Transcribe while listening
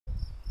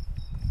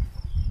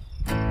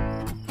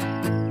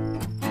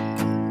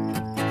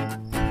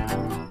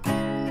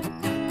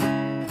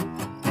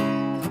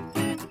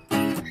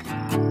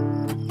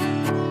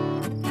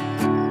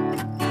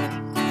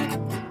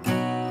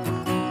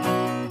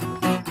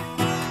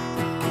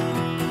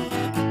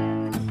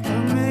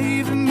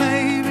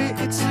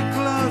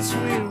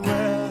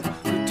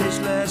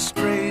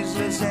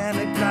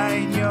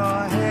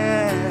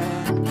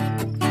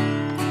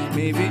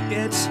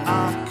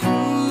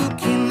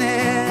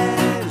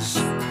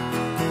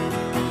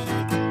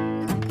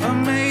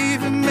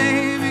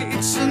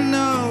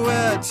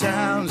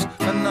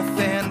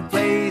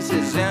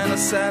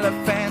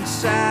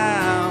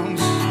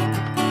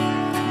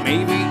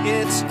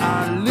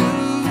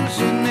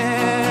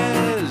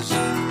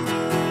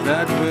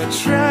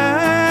trash,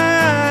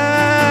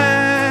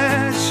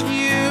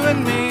 you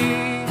and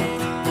me,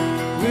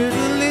 with a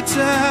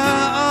litter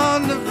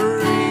on the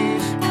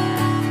breeze,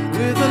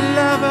 with the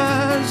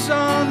lovers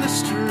on the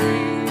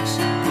streets.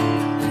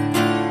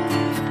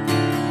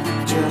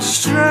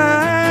 Just trash,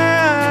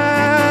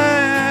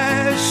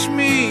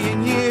 me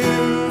and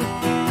you.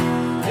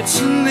 It's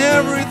in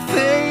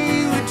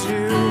everything we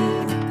do.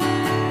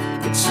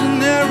 It's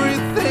in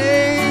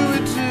everything we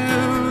do.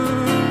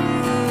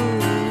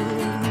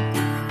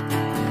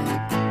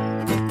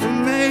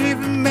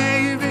 And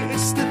maybe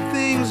it's the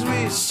things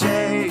we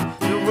say,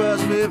 the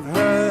words we've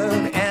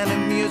heard, and the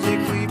music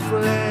we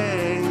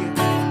play.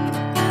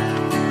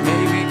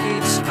 Maybe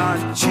it's our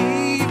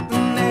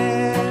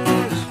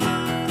cheapness.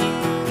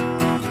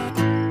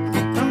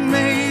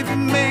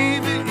 And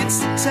maybe it's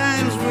the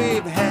times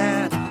we've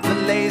had, the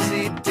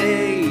lazy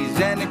days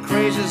and the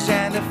crazes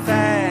and the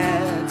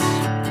fads.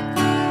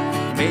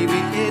 Maybe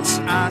it's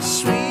our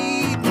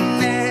sweetness,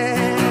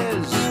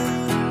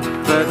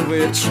 but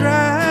we're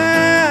trash,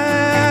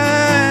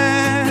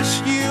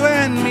 you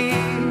and me,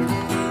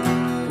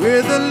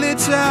 with a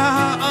litter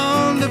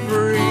on the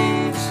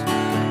breeze,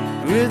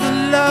 with the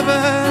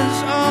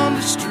lovers on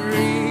the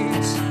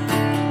streets.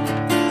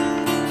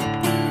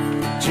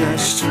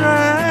 Just trash,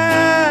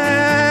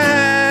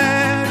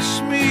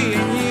 me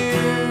and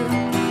you.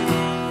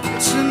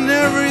 It's in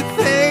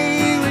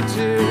everything we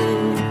do.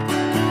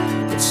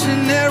 It's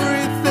in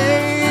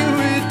everything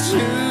we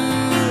do.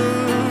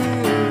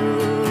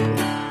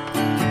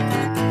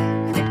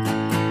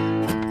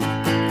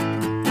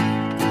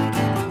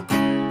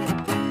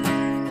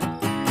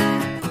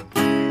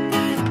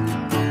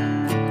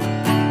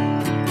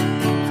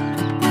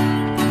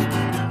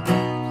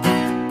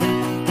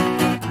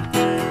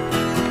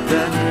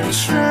 That we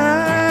try.